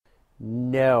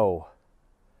No.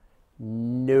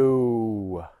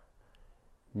 No.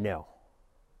 No.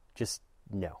 Just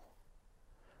no.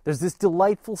 There's this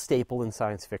delightful staple in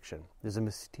science fiction. There's a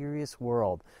mysterious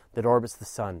world that orbits the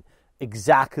sun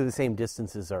exactly the same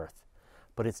distance as Earth,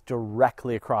 but it's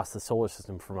directly across the solar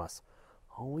system from us,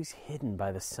 always hidden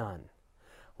by the sun.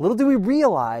 Little do we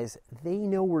realize they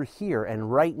know we're here,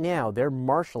 and right now they're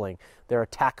marshaling their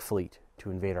attack fleet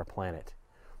to invade our planet.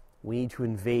 We need to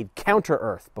invade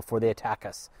counter-Earth before they attack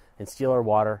us and steal our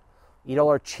water, eat all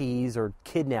our cheese, or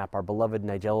kidnap our beloved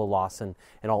Nigella Lawson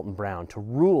and Alton Brown to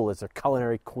rule as their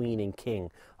culinary queen and king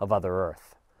of Other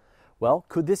Earth. Well,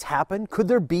 could this happen? Could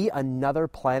there be another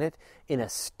planet in a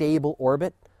stable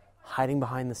orbit hiding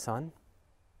behind the sun?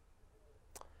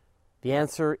 The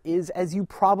answer is, as you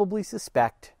probably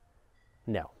suspect,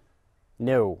 no.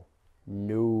 No.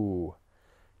 No.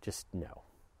 Just no.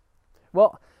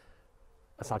 Well,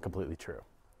 that's not completely true.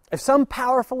 If some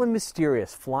powerful and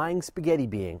mysterious flying spaghetti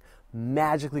being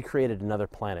magically created another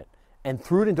planet and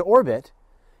threw it into orbit,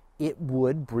 it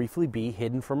would briefly be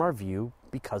hidden from our view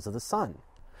because of the sun.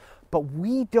 But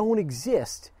we don't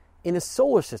exist in a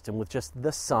solar system with just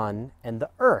the sun and the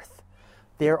Earth.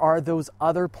 There are those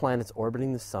other planets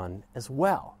orbiting the sun as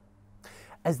well.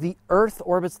 As the Earth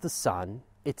orbits the sun,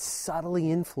 it's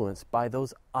subtly influenced by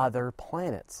those other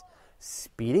planets,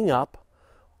 speeding up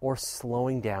or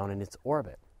slowing down in its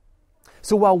orbit.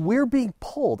 So while we're being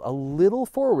pulled a little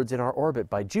forwards in our orbit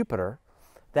by Jupiter,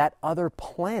 that other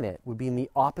planet would be in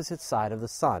the opposite side of the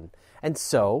sun. And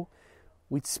so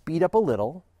we'd speed up a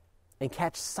little and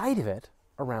catch sight of it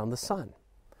around the sun.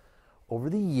 Over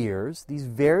the years, these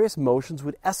various motions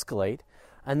would escalate,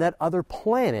 and that other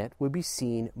planet would be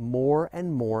seen more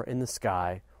and more in the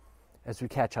sky as we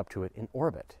catch up to it in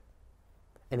orbit.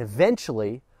 And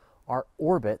eventually, our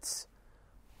orbits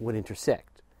would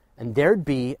intersect, and there'd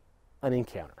be an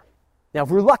encounter. Now, if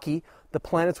we're lucky, the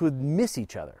planets would miss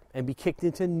each other and be kicked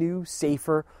into new,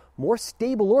 safer, more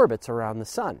stable orbits around the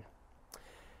sun.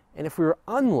 And if we were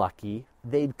unlucky,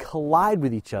 they'd collide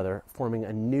with each other, forming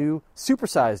a new,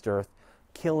 supersized Earth,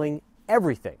 killing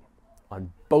everything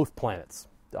on both planets,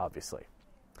 obviously.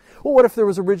 Well, what if there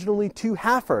was originally two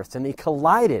half-Earths and they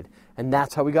collided, and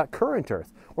that's how we got current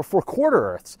Earth, or four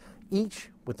quarter-Earths,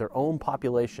 each with their own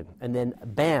population, and then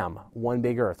bam, one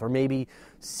big Earth, or maybe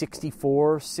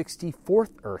 64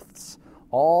 64th Earths,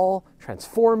 all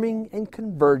transforming and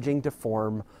converging to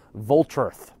form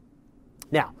Voltrearth.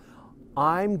 Now,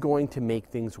 I'm going to make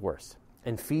things worse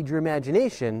and feed your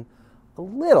imagination a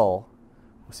little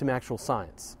with some actual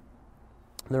science.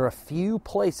 There are a few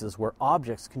places where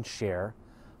objects can share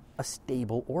a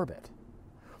stable orbit.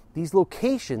 These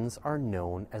locations are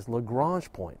known as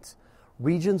Lagrange points,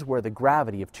 regions where the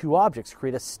gravity of two objects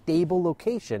create a stable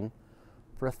location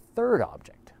for a third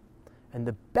object. And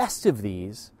the best of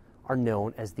these are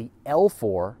known as the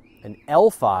L4 and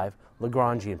L5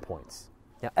 Lagrangian points.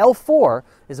 Now, L4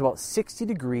 is about 60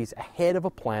 degrees ahead of a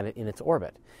planet in its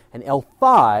orbit, and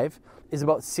L5 is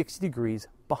about 60 degrees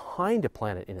behind a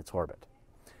planet in its orbit.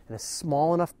 And a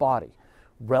small enough body,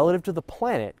 relative to the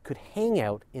planet, could hang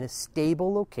out in a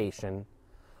stable location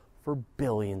for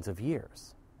billions of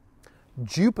years.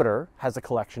 Jupiter has a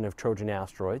collection of Trojan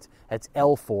asteroids at its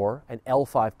L4 and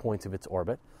L5 points of its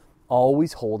orbit,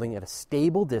 always holding at a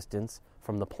stable distance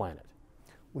from the planet,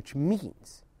 which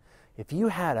means if you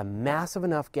had a massive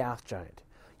enough gas giant,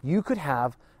 you could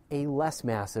have a less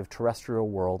massive terrestrial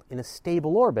world in a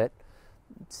stable orbit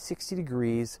 60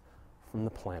 degrees from the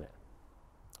planet.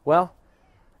 Well,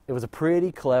 it was a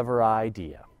pretty clever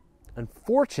idea.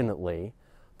 Unfortunately,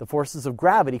 the forces of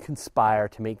gravity conspire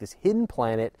to make this hidden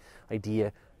planet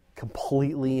idea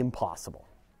completely impossible.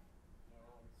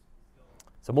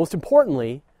 So most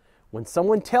importantly, when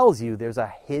someone tells you there's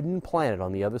a hidden planet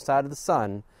on the other side of the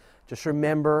sun, just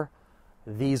remember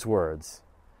these words: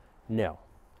 no.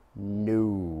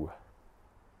 No.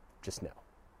 Just no.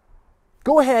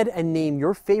 Go ahead and name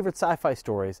your favorite sci-fi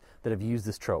stories that have used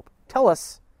this trope. Tell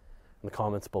us in the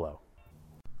comments below.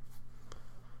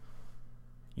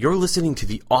 You're listening to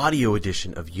the audio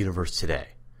edition of Universe Today.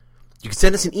 You can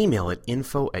send us an email at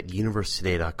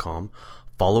info@universetoday.com,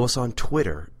 follow us on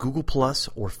Twitter, Google+,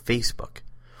 or Facebook.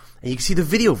 And you can see the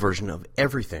video version of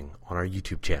everything on our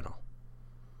YouTube channel.